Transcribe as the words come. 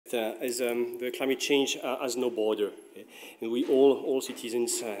the climate change has no border, okay? And we all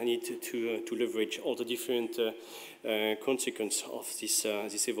citizens need to leverage all the different consequences of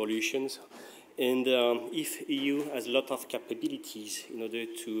these evolutions. And if EU has a lot of capabilities in order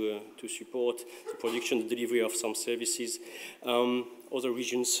to support the production and delivery of some services, other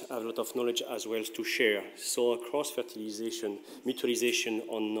regions have a lot of knowledge as well to share. So cross-fertilization, mutualization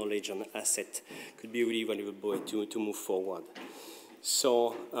on knowledge and asset could be a really valuable way to move forward.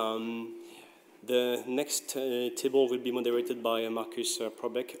 So the next table will be moderated by Marcus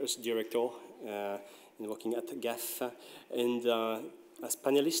Probeck, as director and working at GAF. And as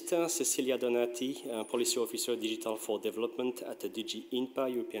panelist, Cecilia Donati, Policy Officer Digital for Development at the DG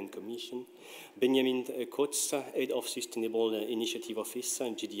INPA, European Commission. Benjamin Coates, Head of Sustainable Initiative Office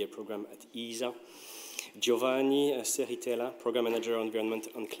and GDA Program at ESA. Giovanni Seritella, Program Manager Environment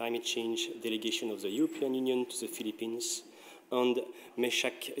and Climate Change, Delegation of the European Union to the Philippines. And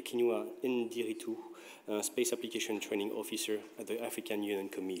Meshak Kinua Ndiritu, Space Application Training Officer at the African Union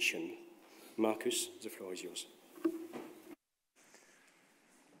Commission. Marcus, the floor is yours.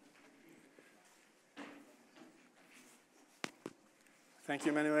 Thank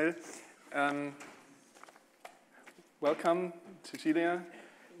you, Manuel. Welcome, Cecilia.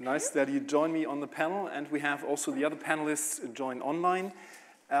 Nice that you join me on the panel, and we have also the other panelists join online.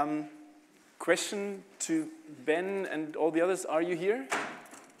 Question to Ben and all the others, are you here?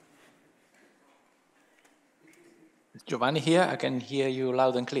 Is Giovanni here? I can hear you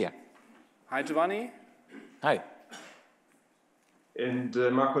loud and clear. Hi, Giovanni. Hi. And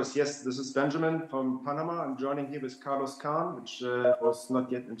Marcos, yes, this is Benjamin from Panama. I'm joining here with Carlos Kahn, which was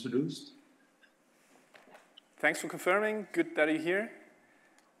not yet introduced. Thanks for confirming. Good that you're here.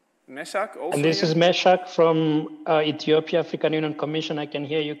 Meshak also. And this here? is Meshak from Ethiopia, African Union Commission. I can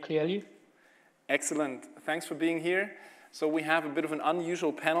hear you clearly. Excellent. Thanks for being here. So we have a bit of an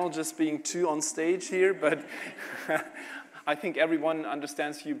unusual panel, just being two on stage here, but I think everyone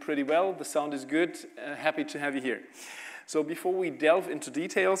understands you pretty well. The sound is good. Happy to have you here. So before we delve into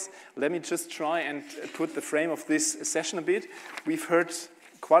details, let me just try and put the frame of this session a bit. We've heard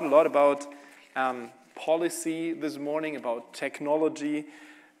quite a lot about policy this morning, about technology,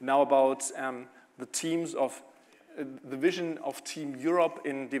 now about the teams of the vision of Team Europe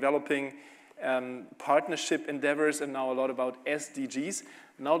in developing partnership endeavors, and now a lot about SDGs.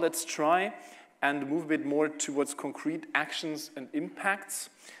 Now let's try and move a bit more towards concrete actions and impacts.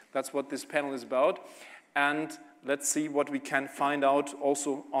 That's what this panel is about. And let's see what we can find out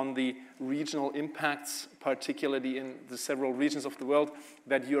also on the regional impacts, particularly in the several regions of the world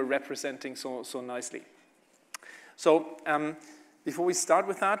that you're representing so nicely. So before we start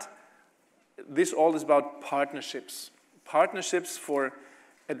with that, this all is about partnerships. Partnerships for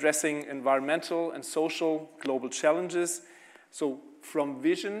addressing environmental and social global challenges. So from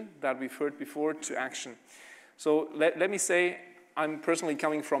vision that we've heard before to action. So let me say, I'm personally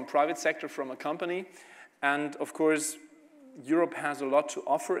coming from private sector, from a company. And of course, Europe has a lot to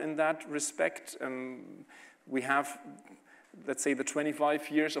offer in that respect. We have, let's say, the 25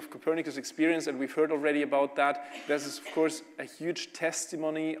 years of Copernicus experience, and we've heard already about that. This is, of course, a huge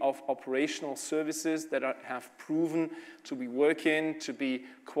testimony of operational services that have proven to be working, to be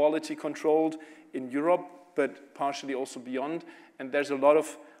quality controlled in Europe, but partially also beyond. And there's a lot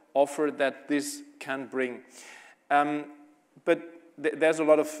of offer that this can bring. But there's a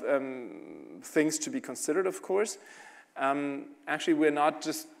lot of things to be considered, of course. Actually, we're not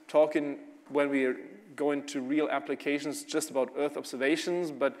just talking, when we're going to real applications, just about Earth observations,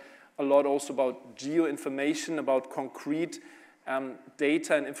 but a lot also about geoinformation, about concrete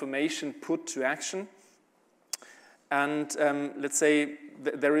data and information put to action. And let's say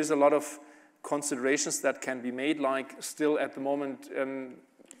there is a lot of considerations that can be made, like still at the moment,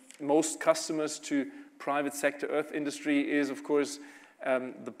 most customers to private sector Earth industry is, of course,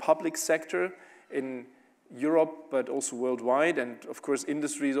 the public sector in Europe, but also worldwide. And of course,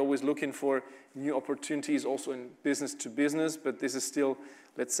 industry is always looking for new opportunities also in business to business, but this is still,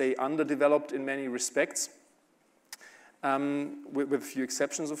 let's say, underdeveloped in many respects, with a few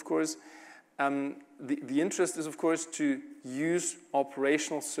exceptions, of course. The interest is, of course, to use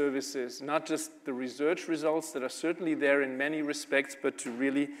operational services, not just the research results that are certainly there in many respects, but to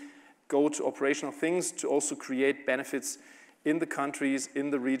really go to operational things, to also create benefits in the countries, in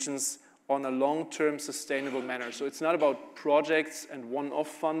the regions, on a long-term sustainable manner. So it's not about projects and one-off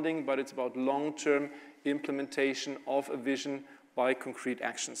funding, but it's about long-term implementation of a vision by concrete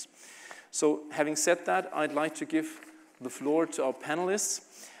actions. So having said that, I'd like to give the floor to our panelists.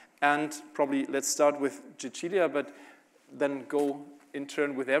 And probably let's start with Cecilia, but then go in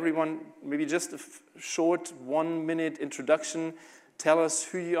turn with everyone. Maybe just a short 1-minute introduction. tell us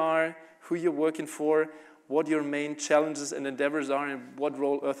who you are, who you're working for, what your main challenges and endeavors are, and what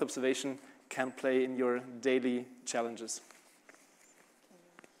role Earth observation can play in your daily challenges.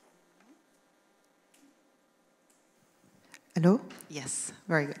 Hello? Yes,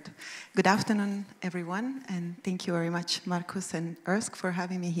 very good. Good afternoon, everyone, and thank you very much, Marcus and Ersk, for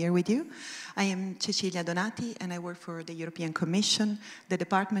having me here with you. I am Cecilia Donati, and I work for the European Commission, the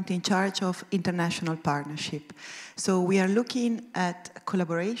department in charge of international partnership. So we are looking at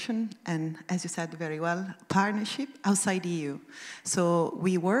collaboration and, as you said very well, partnership outside the EU. So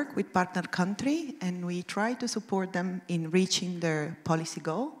we work with partner countries, and we try to support them in reaching their policy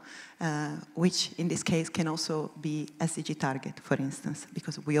goal, which in this case can also be SDG target, for instance,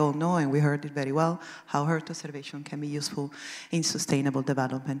 because we all know, and we heard it very well, how Earth observation can be useful in sustainable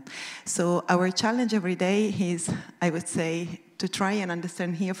development. So our challenge every day is, I would say, to try and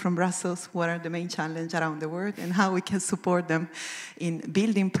understand here from Brussels what are the main challenges around the world and how we can support them in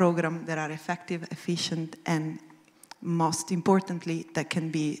building programs that are effective, efficient, and most importantly, that can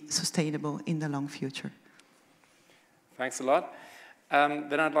be sustainable in the long future. Thanks a lot.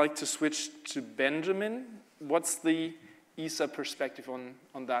 Then I'd like to switch to Benjamin. What's the ESA perspective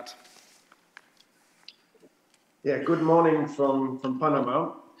on that? Yeah, good morning from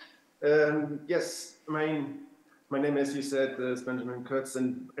Panama. Yes, my name, as you said, is Benjamin Kurtz,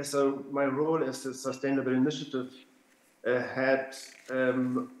 and so my role as the Sustainable Initiative head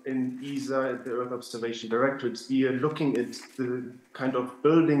in ESA, the Earth Observation Directorate, we are looking at the kind of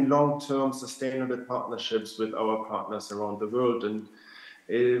building long-term sustainable partnerships with our partners around the world. And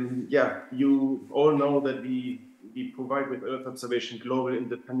yeah, you all know that we provide with Earth observation global,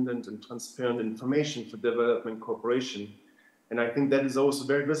 independent, and transparent information for development cooperation. And I think that is also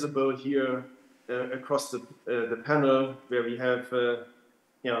very visible here across the panel, where we have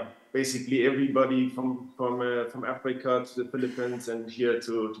basically everybody from Africa to the Philippines and here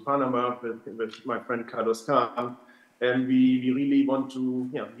to Panama with my friend Carlos Kahn. And we really want to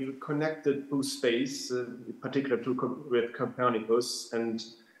be connected through space, particularly with Copernicus. And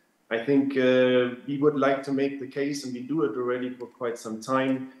I think we would like to make the case, and we do it already for quite some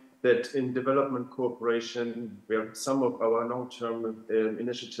time, that in development cooperation, where some of our long-term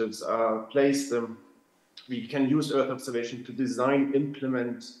initiatives are placed, we can use Earth observation to design,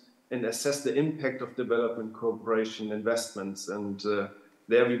 implement, and assess the impact of development cooperation investments. And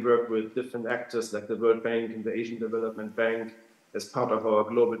there we work with different actors like the World Bank and the Asian Development Bank as part of our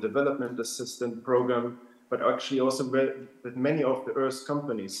Global Development Assistance Program, but actually also with many of the Earth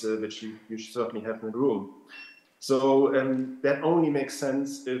companies, which you certainly have in the room. So that only makes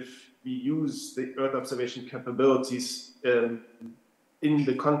sense if we use the Earth observation capabilities in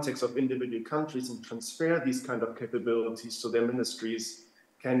the context of individual countries and transfer these kind of capabilities so their ministries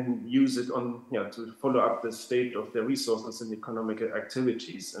can use it on, to follow up the state of their resources and economic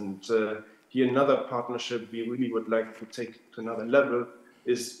activities. And here another partnership we really would like to take to another level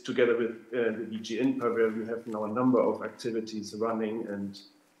is together with the DG INPA, where we have now a number of activities running, and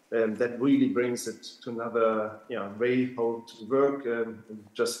that really brings it to another way how to work.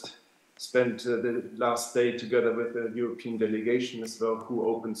 Just spent the last day together with the European delegation as well, who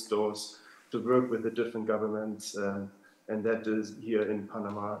opens doors to work with the different governments. And that is here in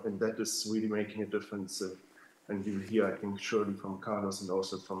Panama, and that is really making a difference. And you'll hear, I think, surely from Carlos and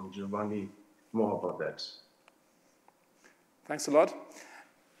also from Giovanni more about that. Thanks a lot.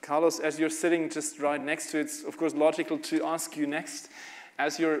 Carlos, as you're sitting just right next to it, it's of course logical to ask you next.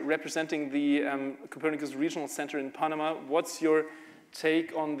 As you're representing the Copernicus Regional Center in Panama, what's your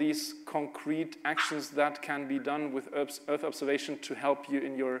take on these concrete actions that can be done with Earth observation to help you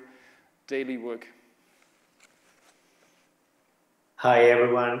in your daily work? Hi,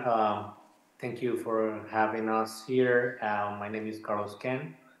 everyone. Thank you for having us here. My name is Carlos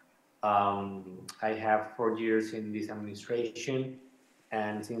Ken. I have 4 years in this administration,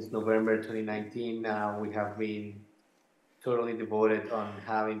 and since November 2019, we have been totally devoted on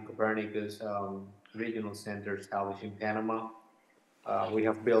having Copernicus regional center established in Panama. We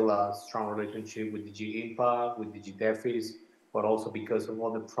have built a strong relationship with DG INPA, with DG DEFIS, but also because of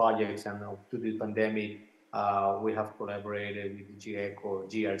all the projects and to the pandemic, we have collaborated with DG ECHO,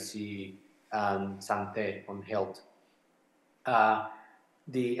 GRC, and Sante on health.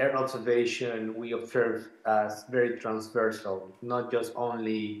 The Earth observation we observe as very transversal, not just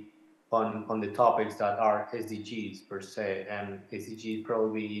only on the topics that are SDGs per se, and SDGs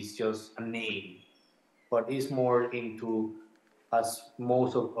probably is just a name, but it's more into, as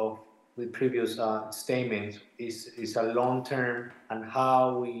most of the previous statements, is a long term and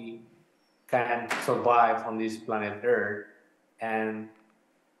how we can survive on this planet Earth and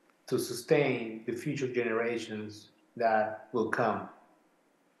to sustain the future generations that will come.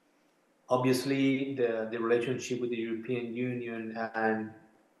 Obviously, the relationship with the European Union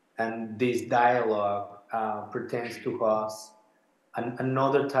and this dialogue pertains to us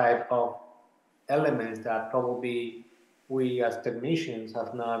another type of elements that probably we as technicians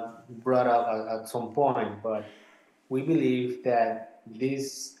have not brought up at some point, but we believe that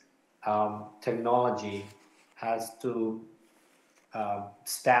this technology has to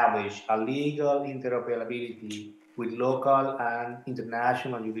establish a legal interoperability with local and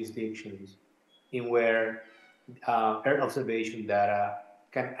international jurisdictions in where Earth observation data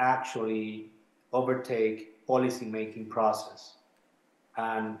can actually overtake policy-making process.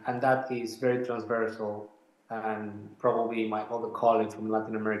 And that is very transversal, and probably my other colleagues from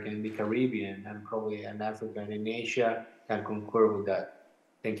Latin America and the Caribbean and probably in Africa and in Asia can concur with that.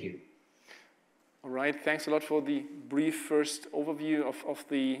 Thank you. All right, thanks a lot for the brief first overview of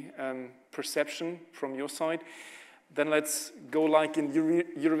the perception from your side. Then let's go like in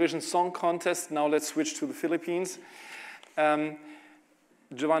Eurovision Song Contest. Now let's switch to the Philippines.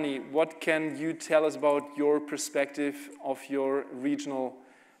 Giovanni, what can you tell us about your perspective of your regional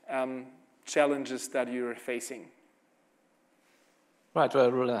challenges that you're facing? Right,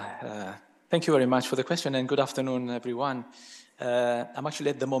 well, thank you very much for the question, and good afternoon, everyone. I'm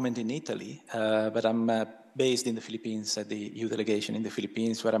actually at the moment in Italy, but I'm based in the Philippines at the EU delegation in the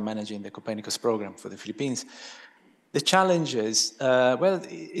Philippines, where I'm managing the Copernicus program for the Philippines. The challenges, well,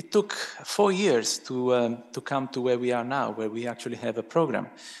 it took 4 years to come to where we are now, where we actually have a program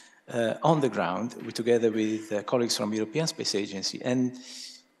on the ground, together with colleagues from European Space Agency. And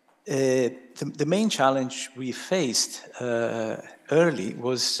the main challenge we faced early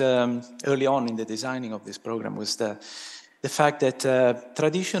on in the designing of this program was the fact that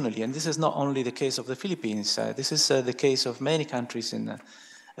traditionally, and this is not only the case of the Philippines, this is the case of many countries in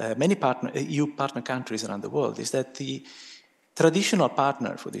many EU partner countries around the world, is that the traditional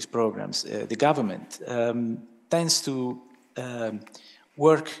partner for these programs, the government, tends to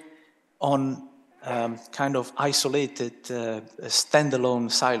work on kind of isolated, standalone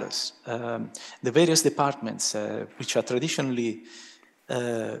silos. The various departments, which are traditionally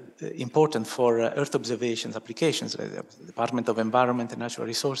important for Earth observations applications, the Department of Environment and Natural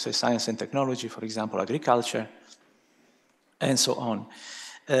Resources, Science and Technology, for example, Agriculture, and so on.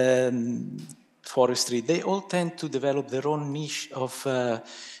 Forestry, they all tend to develop their own niche of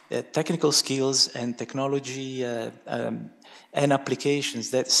technical skills and technology and applications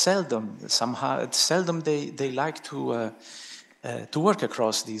that seldom they like to work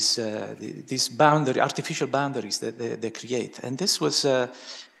across these artificial boundaries that they create. And this was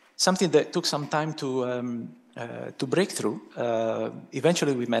something that took some time to break through.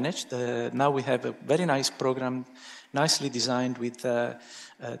 Eventually we managed. Now we have a very nice program, nicely designed with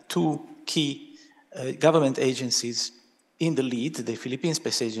 2 key government agencies in the lead, the Philippine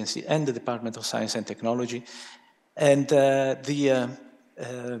Space Agency and the Department of Science and Technology. And the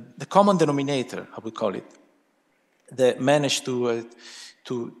common denominator, I would call it, that managed to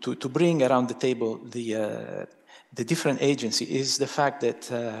bring around the table the different agencies is the fact that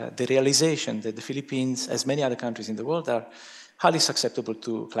the realization that the Philippines, as many other countries in the world, are highly susceptible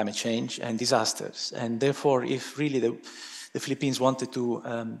to climate change and disasters. And therefore, if really the Philippines wanted to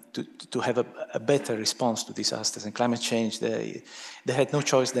have a better response to disasters and climate change, they had no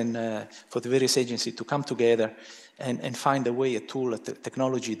choice than for the various agencies to come together and find a way, a tool, a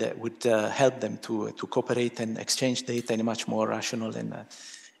technology that would help them to cooperate and exchange data in a much more rational and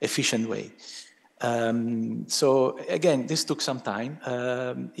efficient way. So again, this took some time.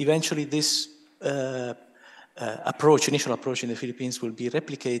 Eventually, this initial approach in the Philippines will be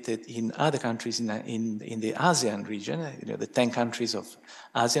replicated in other countries in the ASEAN region. The 10 countries of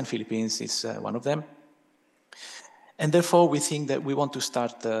ASEAN, Philippines is one of them. And therefore, we think that we want to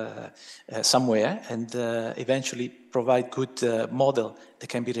start somewhere and eventually provide good model that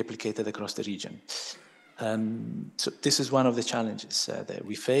can be replicated across the region. So this is one of the challenges that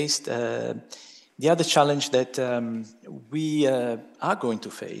we faced. The other challenge that we are going to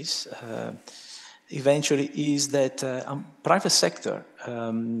face eventually is that private sector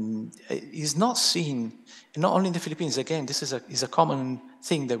is not seen, not only in the Philippines, again, this is a common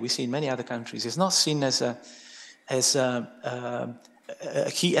thing that we see in many other countries, is not seen as a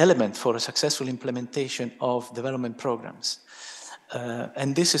key element for a successful implementation of development programs.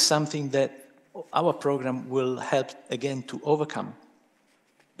 And this is something that our program will help, again, to overcome,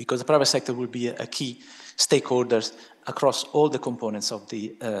 because the private sector will be a key stakeholder across all the components of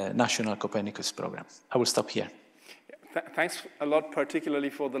the National Copernicus program. I will stop here. Thanks a lot, particularly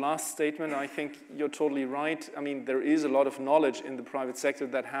for the last statement. I think you're totally right. I mean, there is a lot of knowledge in the private sector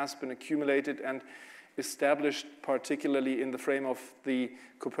that has been accumulated, and established, particularly in the frame of the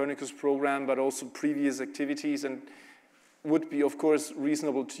Copernicus program, but also previous activities, and would be, of course,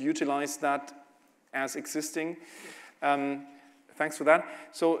 reasonable to utilize that as existing. Thanks for that.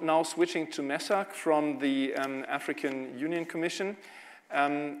 So now switching to Mesak from the African Union Commission.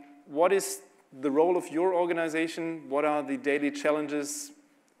 What is the role of your organization? What are the daily challenges?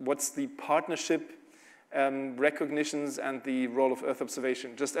 What's the partnership recognitions and the role of Earth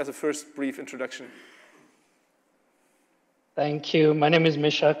observation? Just as a first brief introduction. Thank you. My name is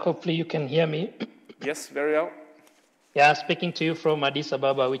Meshak. Hopefully you can hear me. Yes, very well. Yeah, speaking to you from Addis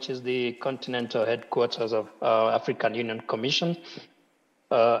Ababa, which is the continental headquarters of African Union Commission.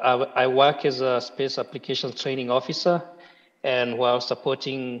 I work as a space applications training officer, and while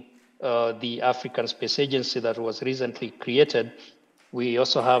supporting the African Space Agency that was recently created, we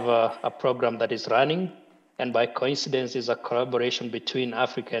also have a program that is running, and by coincidence is a collaboration between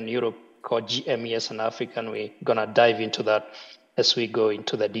Africa and Europe called GMES and Africa, and we're gonna dive into that as we go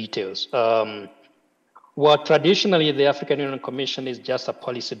into the details. Well, traditionally, the African Union Commission is just a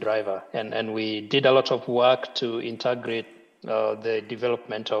policy driver, and we did a lot of work to integrate the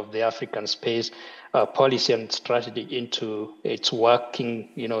development of the African space policy and strategy into its working,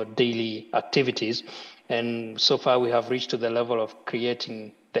 daily activities. And so far, we have reached to the level of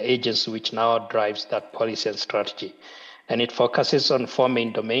creating the agency which now drives that policy and strategy. And it focuses on 4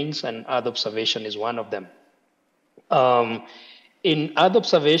 main domains, and Earth observation is one of them. In Earth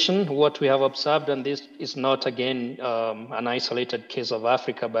observation, what we have observed, and this is not, again, an isolated case of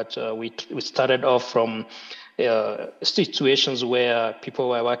Africa, but we started off from situations where people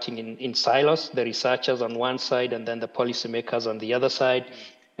were working in silos, the researchers on one side and then the policymakers on the other side,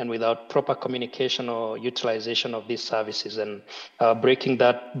 and without proper communication or utilization of these services. And breaking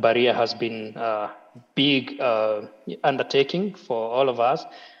that barrier has been a big undertaking for all of us.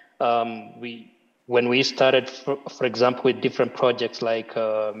 When we started, for example, with different projects like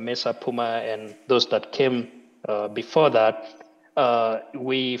Mesa, Puma, and those that came before that,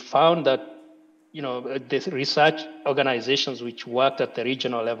 we found that the research organizations which worked at the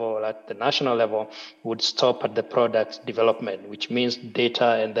regional level or at the national level would stop at the product development, which means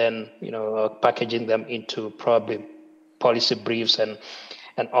data and then packaging them into probably policy briefs and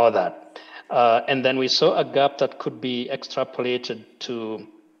all that. And then we saw a gap that could be extrapolated to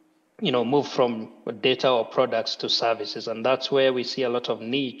move from data or products to services. And that's where we see a lot of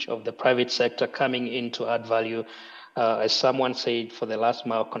niche of the private sector coming in to add value, as someone said, for the last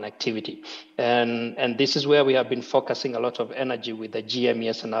mile connectivity. And this is where we have been focusing a lot of energy with the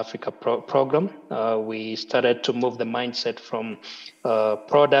GMES and Africa program. We started to move the mindset from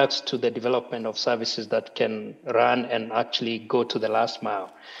products to the development of services that can run and actually go to the last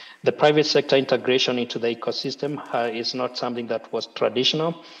mile. The private sector integration into the ecosystem is not something that was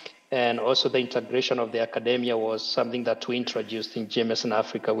traditional. And also the integration of the academia was something that we introduced in GMS in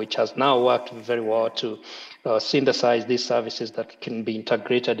Africa, which has now worked very well to synthesize these services that can be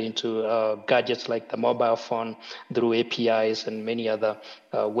integrated into gadgets like the mobile phone through APIs and many other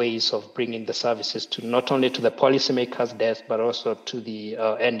ways of bringing the services to not only to the policymakers' desk, but also to the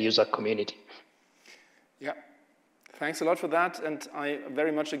end user community. Yeah. Thanks a lot for that, and I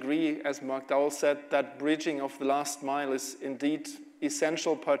very much agree, as Mark Dowell said, that bridging of the last mile is indeed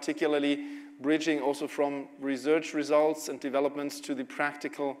essential, particularly bridging also from research results and developments to the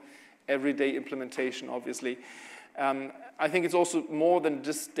practical everyday implementation, obviously. I think it's also more than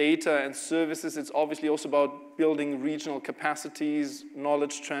just data and services. It's obviously also about building regional capacities,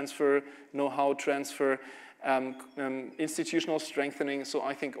 knowledge transfer, know-how transfer, institutional strengthening. So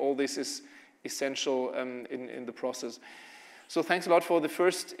I think all this is essential in the process. So thanks a lot for the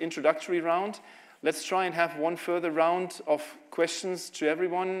first introductory round. Let's try and have one further round of questions to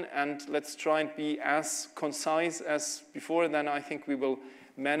everyone, and let's try and be as concise as before, and then I think we will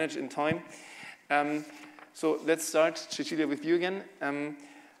manage in time. So let's start, Cecilia, with you again.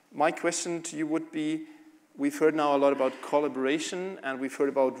 My question to you would be, we've heard now a lot about collaboration, and we've heard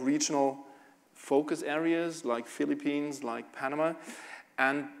about regional focus areas like Philippines, like Panama,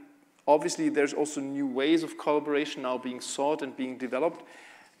 and obviously there's also new ways of collaboration now being sought and being developed.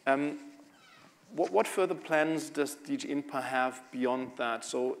 What further plans does DG INPA have beyond that?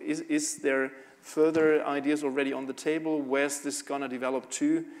 So is there further ideas already on the table? Where's this going to develop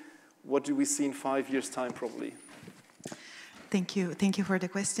to? What do we see in 5 years' time, probably? Thank you. Thank you for the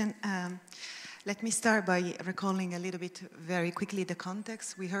question. Let me start by recalling a little bit very quickly the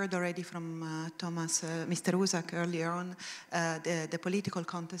context. We heard already from Mr. Uzak earlier on, the political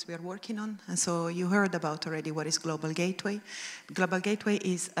context we are working on. And so you heard about already what is Global Gateway. Global Gateway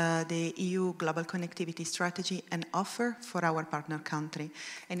is the EU Global Connectivity Strategy and offer for our partner country.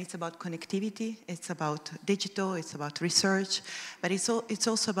 And it's about connectivity, it's about digital, it's about research, but it's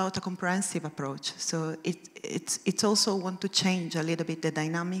also about a comprehensive approach. So it's also want to change a little bit the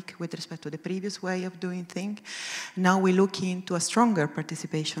dynamic with respect to the previous way of doing things. Now we look into a stronger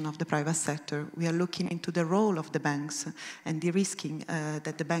participation of the private sector. We are looking into the role of the banks and the risking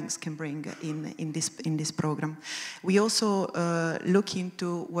that the banks can bring in this program. We also look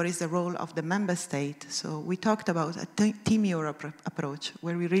into what is the role of the member state. So we talked about a Team Europe approach,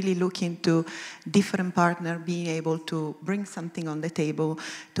 where we really look into different partners being able to bring something on the table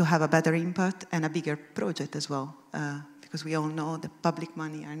to have a better impact and a bigger project as well. Because we all know the public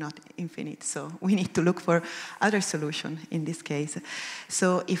money are not infinite, so we need to look for other solutions in this case.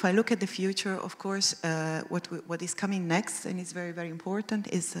 So if I look at the future, of course, what is coming next, and it's very, very important,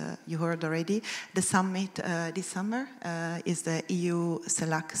 is, you heard already, the summit this summer is the EU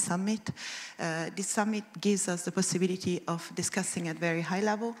CELAC summit. This summit gives us the possibility of discussing at very high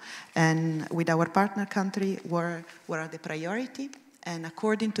level and with our partner country what are the priorities. And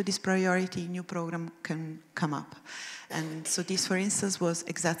according to this priority, new program can come up. And so this, for instance, was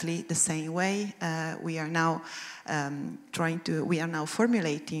exactly the same way. We are now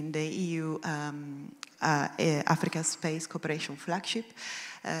formulating the EU Africa Space Cooperation Flagship.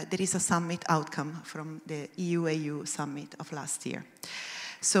 There is a summit outcome from the EU-AU summit of last year.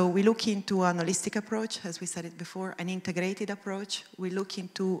 So we look into an holistic approach, as we said it before, an integrated approach. We look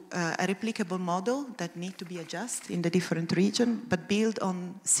into a replicable model that need to be adjusted in the different regions, but build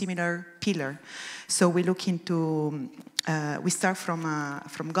on similar pillar. So we look into, we start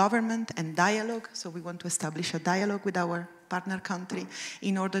from government and dialogue. So we want to establish a dialogue with our partner country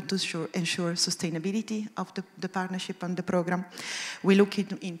in order to ensure sustainability of the partnership and the program. We look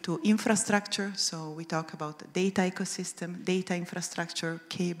into infrastructure, so we talk about data ecosystem, data infrastructure,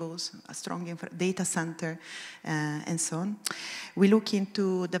 cables, a strong data center, and so on. We look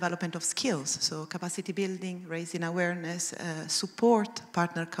into development of skills, so capacity building, raising awareness, support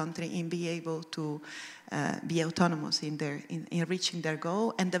partner country in being able to be autonomous in reaching their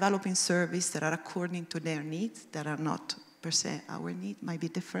goal, and developing services that are according to their needs, that are not per se our need, might be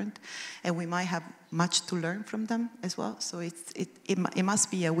different, and we might have much to learn from them as well. So it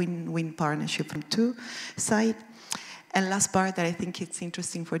must be a win-win partnership from two sides. And last part that I think it's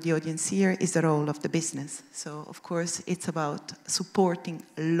interesting for the audience here is the role of the business. So of course it's about supporting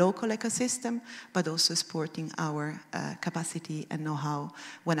local ecosystem, but also supporting our capacity and know-how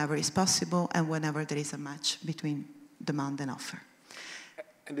whenever it's possible and whenever there is a match between demand and offer.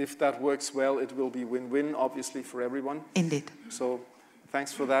 And if that works well, it will be win-win, obviously, for everyone. Indeed. So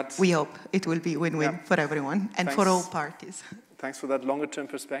thanks for that. We hope it will be win-win for everyone and for all parties. Thanks for that longer-term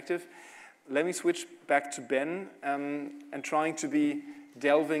perspective. Let me switch back to Ben and trying to be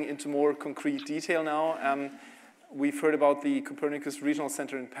delving into more concrete detail now. We've heard about the Copernicus Regional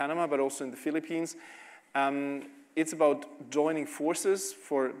Center in Panama, but also in the Philippines. It's about joining forces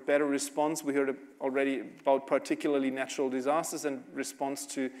for better response. We heard already about particularly natural disasters and response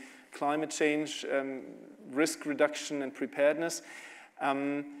to climate change, risk reduction and preparedness.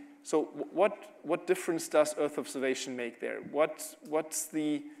 So what difference does Earth observation make there? What's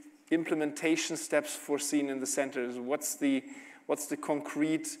the implementation steps foreseen in the centers? What's the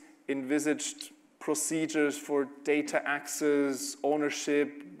concrete envisaged procedures for data access,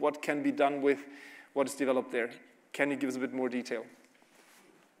 ownership? What can be done with what is developed there? Can you give us a bit more detail?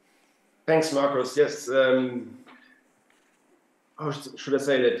 Thanks, Marcus. Yes. How should I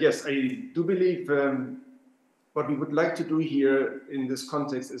say that? Yes, I do believe what we would like to do here in this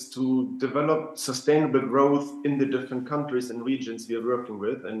context is to develop sustainable growth in the different countries and regions we are working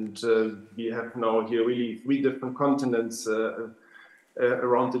with. And we have now here really 3 different continents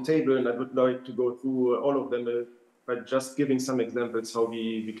around the table. And I would like to go through all of them by just giving some examples how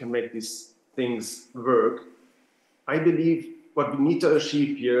we can make these things work. I believe what we need to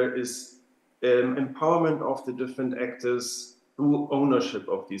achieve here is empowerment of the different actors through ownership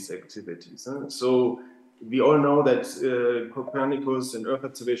of these activities. So we all know that Copernicus and Earth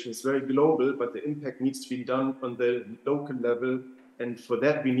observation is very global, but the impact needs to be done on the local level. And for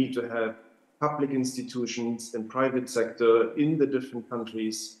that, we need to have public institutions and private sector in the different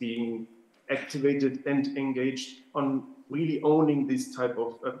countries being activated and engaged on really owning these type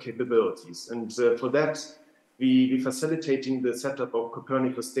of capabilities. And for that, we're facilitating the setup of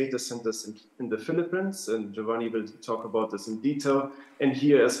Copernicus data centers in the Philippines, and Giovanni will talk about this in detail. And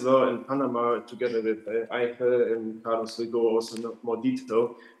here as well in Panama, together with Eichel and Carlos will go also in more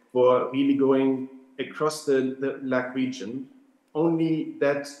detail for really going across the LAC region. Only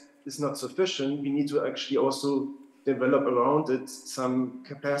that is not sufficient. We need to actually also develop around it some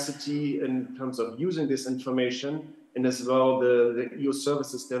capacity in terms of using this information, and as well the EU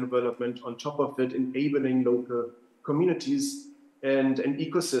services development on top of it, enabling local communities and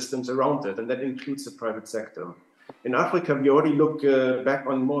ecosystems around it, and that includes the private sector. In Africa, we already look back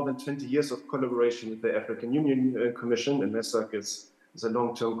on more than 20 years of collaboration with the African Union Commission, and MESAC is a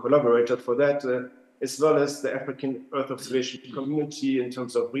long-term collaborator for that, as well as the African Earth Observation Community in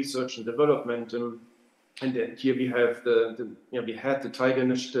terms of research and development. And here we have we had the Tiger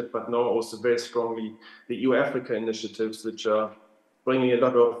Initiative, but now also very strongly the EU-Africa initiatives, which are bringing a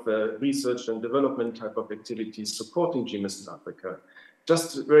lot of research and development type of activities supporting GMIS in Africa.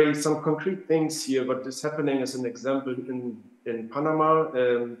 Just very some concrete things here. What is happening as an example in Panama,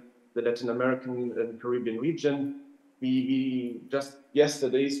 the Latin American and Caribbean region. We just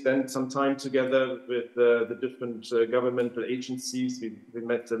yesterday spent some time together with the different governmental agencies. We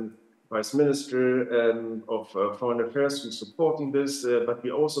met them. Vice Minister of Foreign Affairs who's supporting this, but we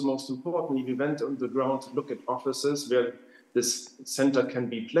also, most importantly, we went on the ground to look at offices where this center can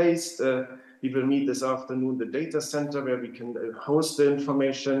be placed. We will meet this afternoon the data center where we can host the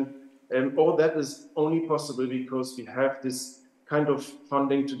information. And all that is only possible because we have this kind of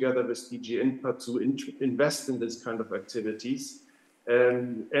funding together with DG INPA to invest in this kind of activities.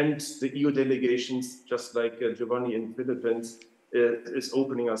 And the EU delegations, just like Giovanni in the Philippines, is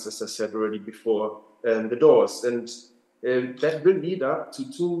opening us, as I said already before, the doors. And that will lead up to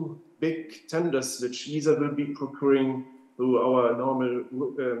two big tenders, which either will be procuring through our normal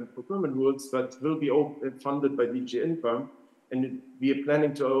procurement rules, but will be funded by DG INPA. And we are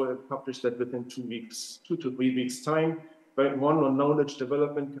planning to publish that within 2 to 3 weeks time. But one on knowledge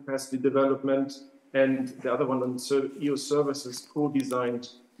development, capacity development, and the other one on EU services co-designed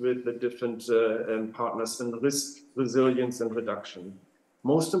with the different partners in risk, resilience, and reduction.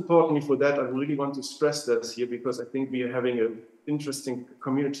 Most importantly for that, I really want to stress this here because I think we are having an interesting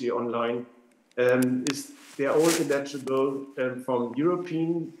community online. Is they're all eligible from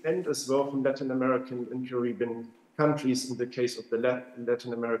European and as well from Latin American and Caribbean countries in the case of the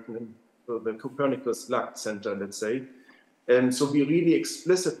Latin American, the Copernicus LAC Center, let's say. And so we really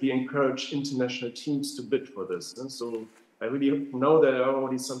explicitly encourage international teams to bid for this. And so I really know there are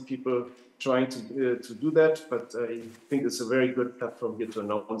already some people trying to do that, but I think it's a very good platform here to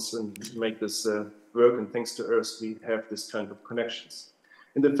announce and to make this work. And thanks to Earth, we have this kind of connections.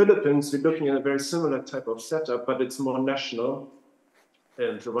 In the Philippines, we're looking at a very similar type of setup, but it's more national.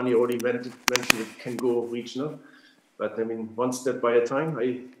 And Giovanni already mentioned it can go regional, but I mean, one step by a time.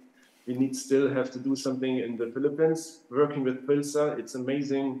 We still have to do something in the Philippines, working with PHLSA. It's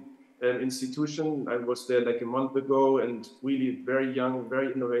amazing institution. I was there like a month ago and really very young,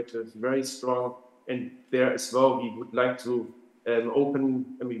 very innovative, very strong. And there as well, we would like to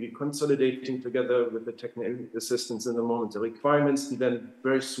we're consolidating together with the technical assistance in the moment, the requirements, and then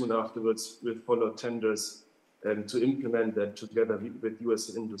very soon afterwards we'll follow tenders to implement that together with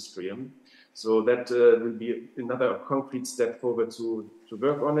US industry. So that will be another concrete step forward to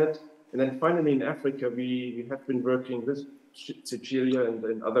work on it. And then finally in Africa, we have been working with Cecilia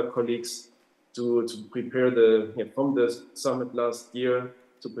and other colleagues to prepare from the summit last year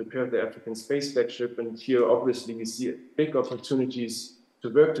to prepare the African Space Flagship. And here, obviously, we see big opportunities to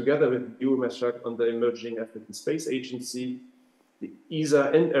work together with MESAC on the emerging African Space Agency. The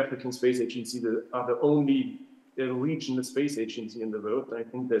ESA and African Space Agency are the only regional space agency in the world. And I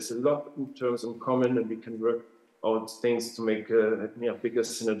think there's a lot in terms of common, and we can work out things to make bigger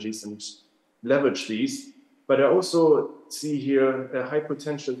synergies and leverage these. But I also see here a high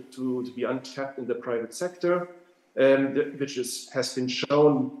potential to be untapped in the private sector, which has been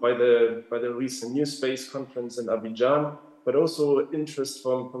shown by the recent New Space Conference in Abidjan, but also interest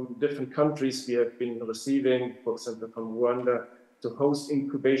from different countries we have been receiving, for example, from Rwanda, to host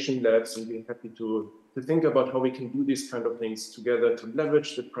incubation labs, and we're happy to think about how we can do these kind of things together to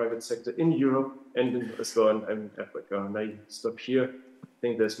leverage the private sector in Europe and as well in Africa. And I stop here. I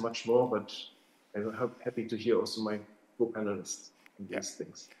think there's much more, but I'm happy to hear also my co-panelists on these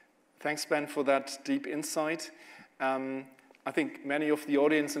things. Thanks, Ben, for that deep insight. I think many of the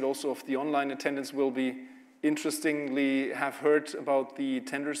audience and also of the online attendants will be interestingly have heard about the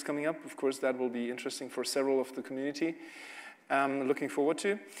tenders coming up. Of course, that will be interesting for several of the community. Looking forward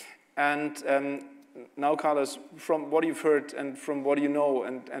to. And now, Carlos, from what you've heard and from what you know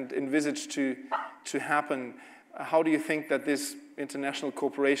and envisage to happen, how do you think that this international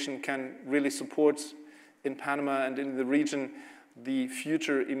cooperation can really support in Panama and in the region the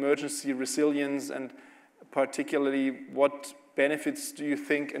future emergency resilience, and particularly what benefits do you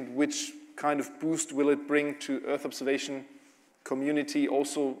think and which kind of boost will it bring to Earth observation community,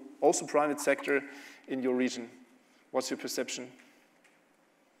 also private sector in your region? What's your perception?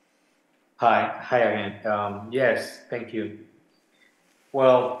 Hi again. Yes, thank you.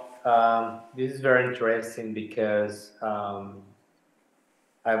 Well, this is very interesting because I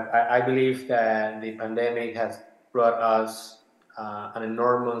believe that the pandemic has brought us an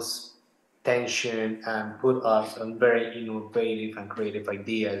enormous tension and put us on very innovative and creative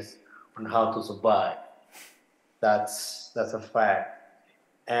ideas on how to survive. That's a fact.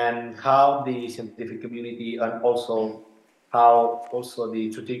 And how the scientific community and also how also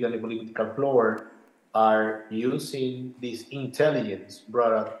the strategic and political floor are using this intelligence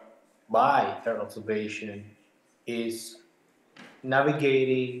brought up by Earth observation is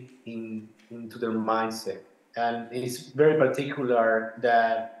navigating into their mindset. And it's very particular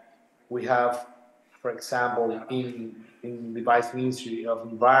that we have, for example, in the Vice Ministry of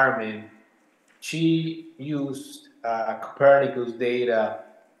Environment, she used Copernicus data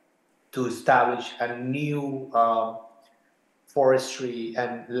to establish a new forestry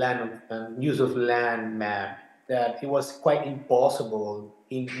and land and use of land map that it was quite impossible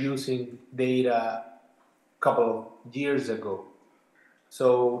in using data a couple of years ago.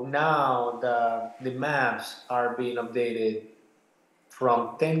 So now the maps are being updated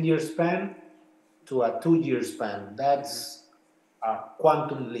from 10-year span to a 2-year span. That's a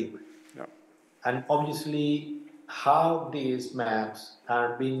quantum leap. Yeah. And obviously, how these maps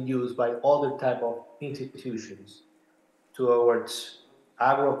are being used by other type of institutions towards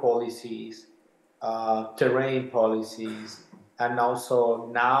agro policies, terrain policies, and also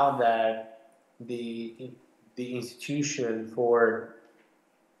now that the institution for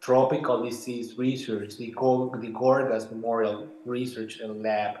tropical disease research, the Gorgas Memorial Research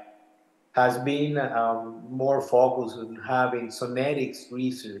Lab, has been more focused on having sonetics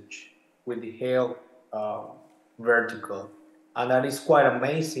research with the health vertical. And that is quite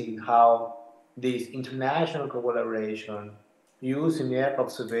amazing how this international collaboration using Earth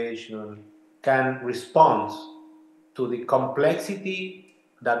observation can respond to the complexity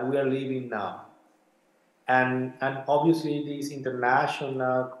that we are living now. And obviously this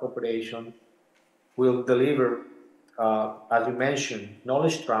international cooperation will deliver, as you mentioned,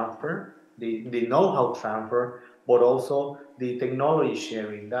 knowledge transfer, the know-how transfer, but also the technology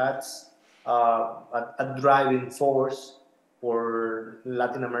sharing. That's a driving force for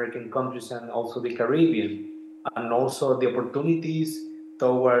Latin American countries and also the Caribbean, and also the opportunities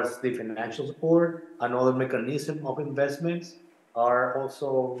towards the financial support and other mechanism of investments are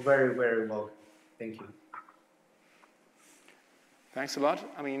also very, very welcome. Thank you. Thanks a lot.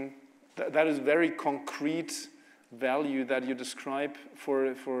 I mean, that is very concrete value that you describe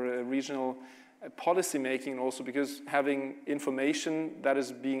for regional policy making, also because having information that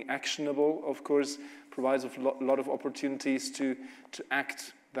is being actionable, of course, provides a lot of opportunities to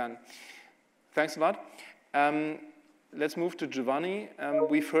act then. Thanks a lot. Let's move to Giovanni.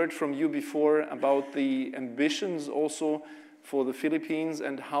 We've heard from you before about the ambitions also for the Philippines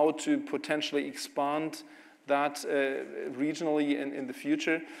and how to potentially expand that regionally in the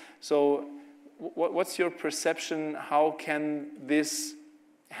future. So what's your perception? How can this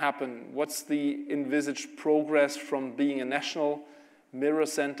happen? What's the envisaged progress from being a national mirror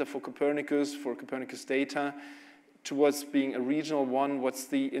center for Copernicus data, towards being a regional one? What's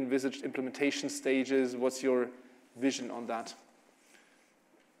the envisaged implementation stages? What's your vision on that?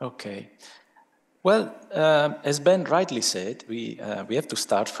 Okay. Well, as Ben rightly said, we have to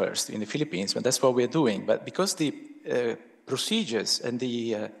start first in the Philippines, and that's what we're doing. But because the procedures and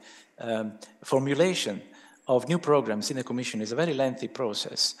the formulation of new programs in the Commission is a very lengthy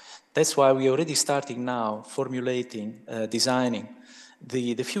process, that's why we're already starting now formulating, designing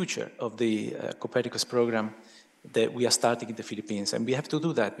the future of the Copernicus program that we are starting in the Philippines. And we have to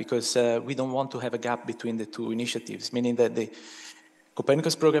do that because we don't want to have a gap between the two initiatives, meaning that the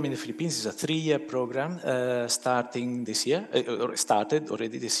Copernicus program in the Philippines is a 3-year program starting this year, or started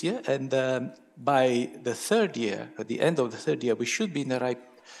already this year. And by the 3rd year, at the end of the 3rd year, we should be in the right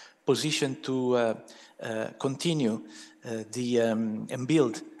position to continue and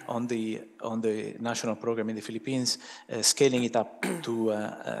build on the national program in the Philippines, scaling it up to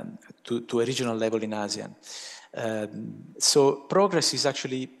a regional level in ASEAN. So progress is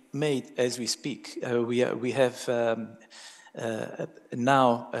actually made as we speak. We have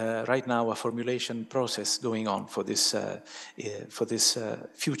right now, a formulation process going on for this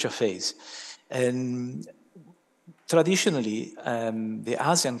future phase. And traditionally, the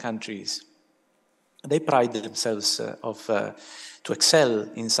ASEAN countries, they pride themselves to excel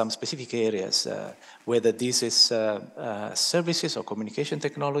in some specific areas, whether this is services or communication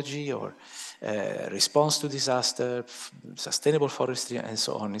technology or response to disaster, sustainable forestry, and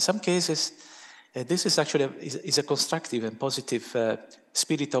so on. In some cases, this is actually is a constructive and positive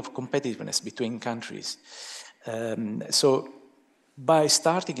spirit of competitiveness between countries. So by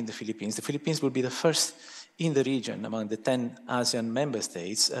starting in the Philippines will be the first in the region among the 10 ASEAN member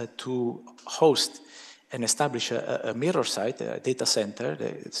states to host and establish a mirror site, a data center.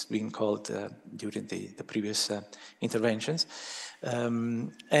 It's been called during the previous interventions.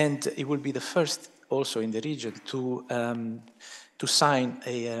 And it will be the first also in the region to sign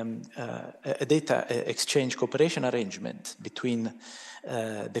a data exchange cooperation arrangement between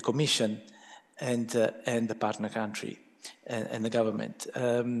the Commission and the partner country and the government.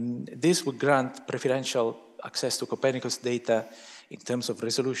 This would grant preferential access to Copernicus data in terms of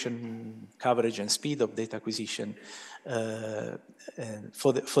resolution, coverage, and speed of data acquisition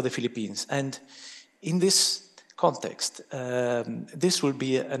for the Philippines. And in this context, this will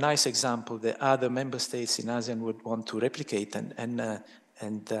be a nice example that other member states in ASEAN would want to replicate and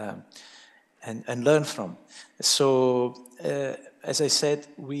learn from. So, as I said,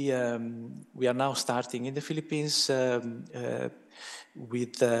 we are now starting in the Philippines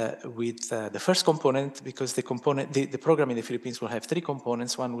with the first component, because the program in the Philippines will have 3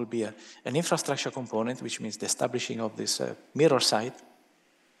 components. One will be an infrastructure component, which means the establishing of this mirror site.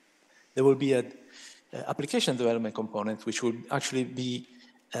 There will be an application development component, which will actually be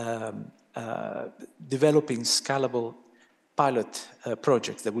developing scalable pilot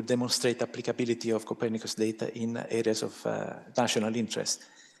projects that would demonstrate applicability of Copernicus data in areas of national interest.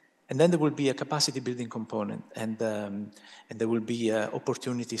 And then there will be a capacity building component, and there will be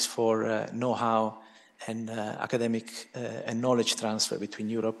opportunities for know-how and academic and knowledge transfer between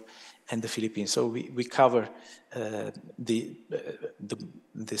Europe and the Philippines. So we cover the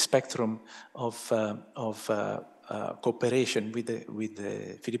spectrum of cooperation with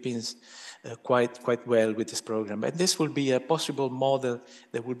the Philippines quite well with this program. And this will be a possible model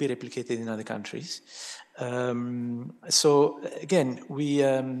that will be replicated in other countries. So again,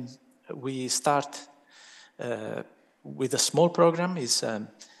 we start with a small program. It's a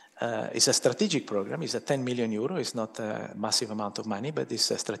strategic program. It's a 10 million euro. It's not a massive amount of money, but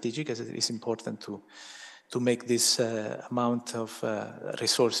it's strategic, as it is important to make this amount of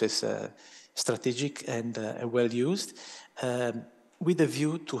resources strategic and well used, with a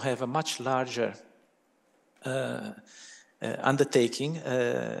view to have a much larger undertaking.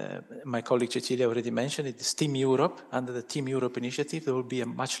 My colleague Cecilia already mentioned it, is Team Europe. Under the Team Europe initiative, there will be a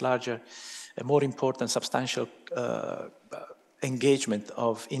much larger, a more important, substantial engagement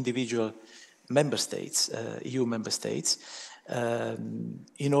of individual member states, EU member states,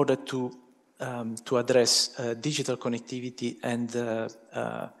 in order to address digital connectivity and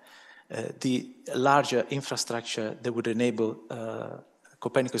the larger infrastructure that would enable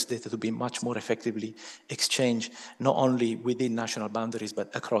Copernicus data to be much more effectively exchanged, not only within national boundaries,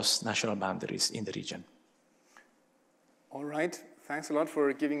 but across national boundaries in the region. All right, thanks a lot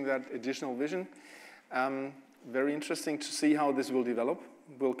for giving that additional vision. Very interesting to see how this will develop.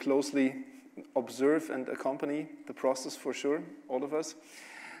 We'll closely observe and accompany the process for sure, all of us.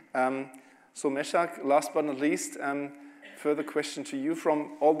 So Meshach, last but not least, further question to you.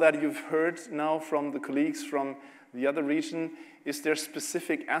 From all that you've heard now from the colleagues from the other region, is there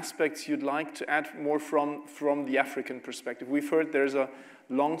specific aspects you'd like to add more from the African perspective? We've heard there's a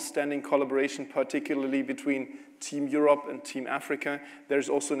long-standing collaboration, particularly between Team Europe and Team Africa. There's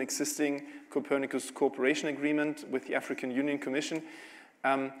also an existing Copernicus cooperation agreement with the African Union Commission.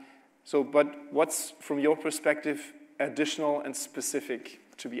 But what's, from your perspective, additional and specific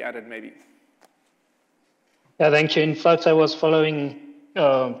to be added, maybe? Yeah, thank you. In fact, I was following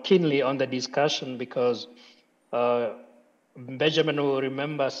keenly on the discussion because Benjamin will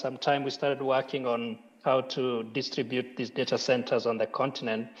remember sometime we started working on how to distribute these data centers on the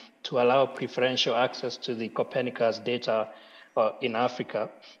continent to allow preferential access to the Copernicus data in Africa.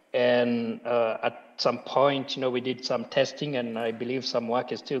 And at some point, we did some testing, and I believe some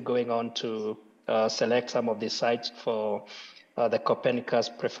work is still going on to select some of the sites for the Copernicus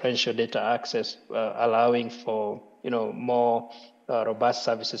preferential data access, allowing for more robust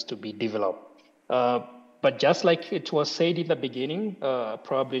services to be developed. But just like it was said in the beginning,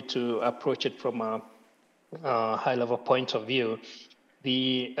 probably to approach it from a high-level point of view,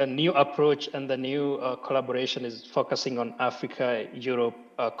 the new approach and the new collaboration is focusing on Africa-Europe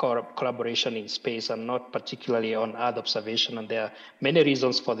collaboration in space and not particularly on Earth observation. And there are many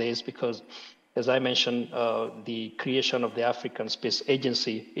reasons for this because, as I mentioned, the creation of the African Space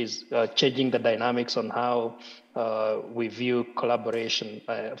Agency is changing the dynamics on how we view collaboration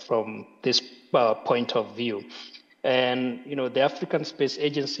from this point of view. And, the African Space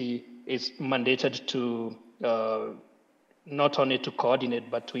Agency is mandated to not only to coordinate,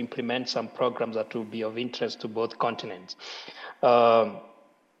 but to implement some programs that will be of interest to both continents.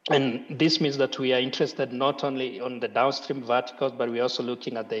 And this means that we are interested not only on the downstream verticals, but we're also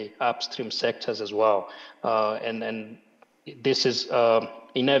looking at the upstream sectors as well. And this is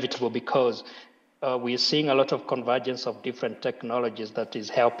inevitable because we're seeing a lot of convergence of different technologies that is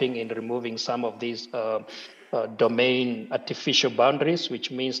helping in removing some of these domain artificial boundaries,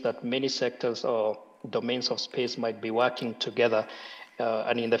 which means that many sectors or domains of space might be working together.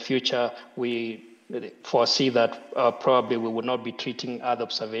 And in the future, we foresee that probably we will not be treating Earth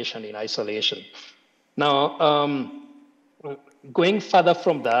observation in isolation. Now, going further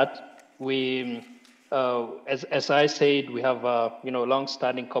from that, we, as I said, we have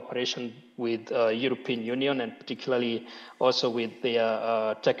long-standing cooperation with European Union and particularly also with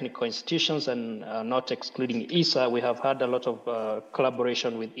their technical institutions and not excluding ESA. We have had a lot of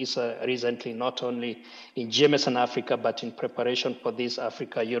collaboration with ESA recently, not only in GMS and Africa, but in preparation for this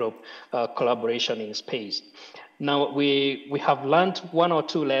Africa-Europe collaboration in space. Now, we have learned one or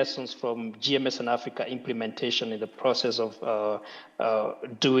two lessons from GMS and Africa implementation in the process of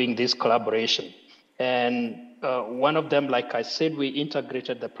doing this collaboration. And one of them, like I said, we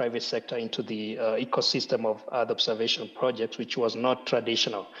integrated the private sector into the ecosystem of Earth observation projects, which was not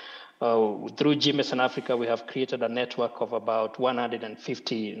traditional. Through GMS in Africa, we have created a network of about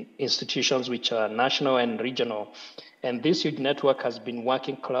 150 institutions, which are national and regional. And this huge network has been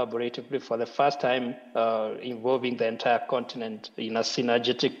working collaboratively for the first time, involving the entire continent in a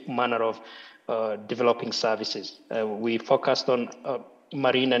synergetic manner of developing services. We focused on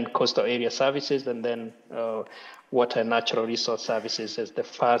marine and coastal area services, and then water and natural resource services as the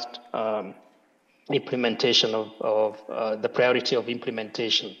first implementation of the priority of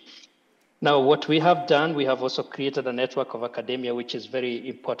implementation. Now, what we have done, we have also created a network of academia, which is very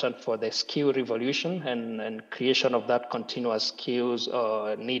important for the skill revolution and creation of that continuous skills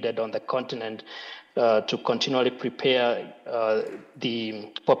needed on the continent to continually prepare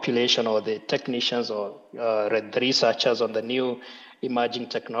the population or the technicians or the researchers on the new emerging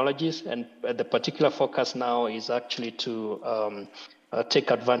technologies. And the particular focus now is actually to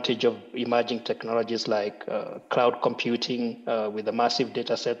take advantage of emerging technologies like cloud computing with the massive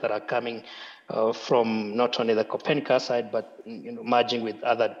data set that are coming from not only the Copernicus side, but merging with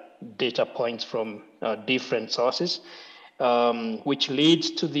other data points from different sources, which leads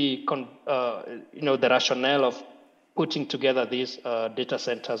to the the rationale of putting together these data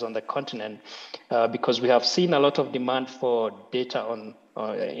centers on the continent, because we have seen a lot of demand for data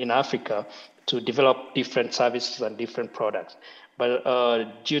in Africa to develop different services and different products. But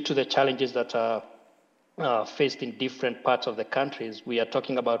due to the challenges that are faced in different parts of the countries, we are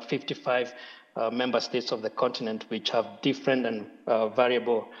talking about 55 member states of the continent, which have different and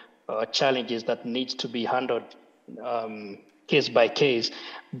variable challenges that needs to be handled case by case.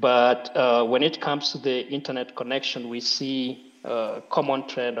 But when it comes to the internet connection, we see a common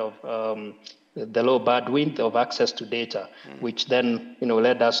trend of the low bandwidth of access to data, which then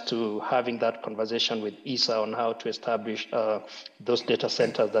led us to having that conversation with ESA on how to establish those data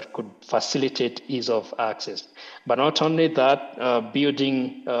centers that could facilitate ease of access. But not only that,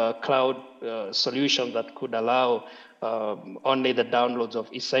 building cloud solutions that could allow only the downloads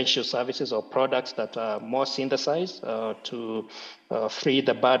of essential services or products that are more synthesized to free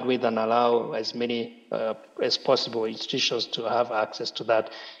the bandwidth and allow as many as possible institutions to have access to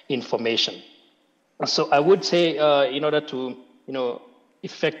that information. So I would say in order to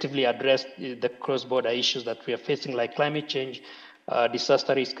effectively address the cross-border issues that we are facing, like climate change,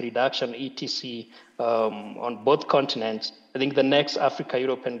 disaster risk reduction, etc., on both continents, I think the next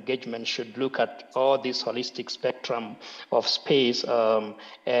Africa-Europe engagement should look at all this holistic spectrum of space,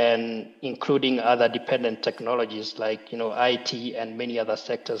 and including other dependent technologies like IT and many other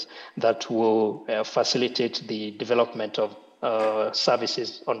sectors that will facilitate the development of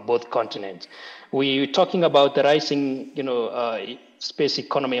services on both continents. We're talking about the rising, space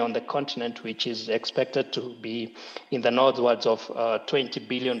economy on the continent, which is expected to be in the northwards of 20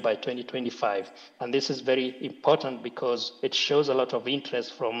 billion by 2025. And this is very important because it shows a lot of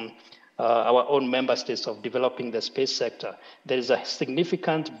interest from our own member states of developing the space sector. There is a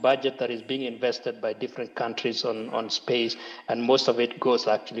significant budget that is being invested by different countries on space, and most of it goes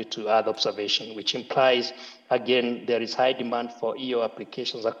actually to Earth observation, which implies, again, there is high demand for EO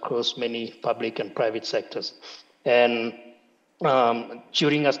applications across many public and private sectors. And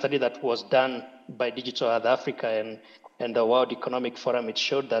during a study that was done by Digital Earth Africa and the World Economic Forum, it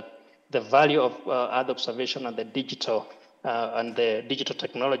showed that the value of Earth observation and the digital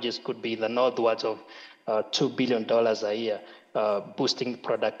technologies could be the northwards of $2 billion a year, boosting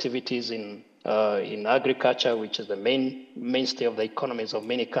productivities in agriculture, which is the mainstay of the economies of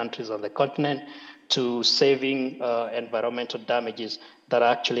many countries on the continent, to saving environmental damages that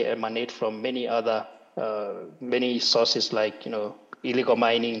actually emanate from many sources like illegal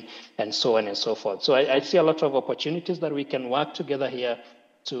mining and so on and so forth. So I see a lot of opportunities that we can work together here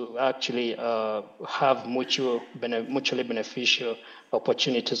to actually have mutually beneficial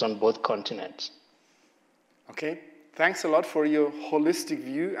opportunities on both continents. Okay, thanks a lot for your holistic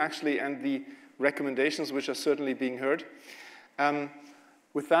view, actually, and the recommendations which are certainly being heard.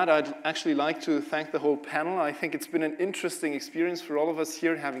 With that, I'd actually like to thank the whole panel. I think it's been an interesting experience for all of us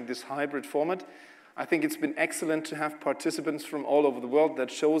here having this hybrid format. I think it's been excellent to have participants from all over the world. That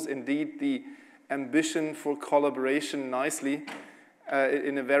shows indeed the ambition for collaboration nicely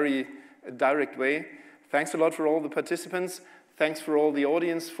in a very direct way. Thanks a lot for all the participants. Thanks for all the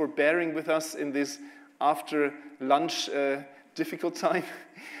audience for bearing with us in this after lunch difficult time.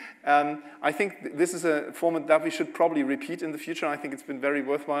 I think this is a format that we should probably repeat in the future. I think it's been very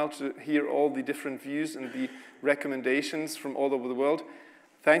worthwhile to hear all the different views and the recommendations from all over the world.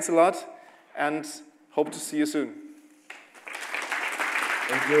 Thanks a lot, and hope to see you soon.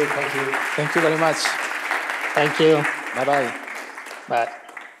 Thank you. Thank you. Thank you very much. Thank you. Bye-bye. Bye.